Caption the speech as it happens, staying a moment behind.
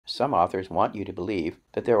Some authors want you to believe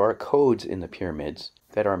that there are codes in the pyramids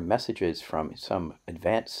that are messages from some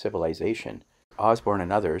advanced civilization. Osborne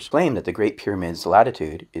and others claim that the Great Pyramid's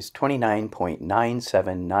latitude is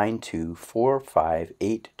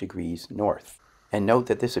 29.9792458 degrees north, and note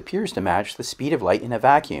that this appears to match the speed of light in a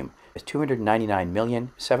vacuum as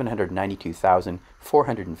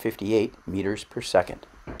 299,792,458 meters per second.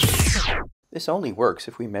 This only works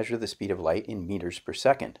if we measure the speed of light in meters per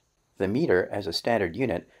second. The meter, as a standard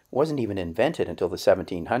unit, wasn't even invented until the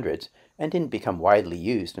 1700s and didn't become widely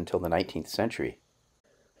used until the 19th century.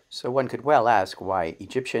 So one could well ask why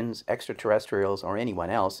Egyptians, extraterrestrials, or anyone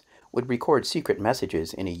else would record secret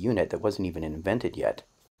messages in a unit that wasn't even invented yet.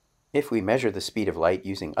 If we measure the speed of light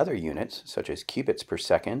using other units, such as cubits per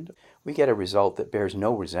second, we get a result that bears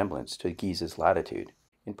no resemblance to Giza's latitude.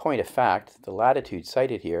 In point of fact, the latitude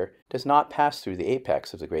cited here does not pass through the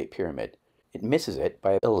apex of the Great Pyramid. It misses it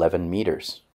by 11 meters.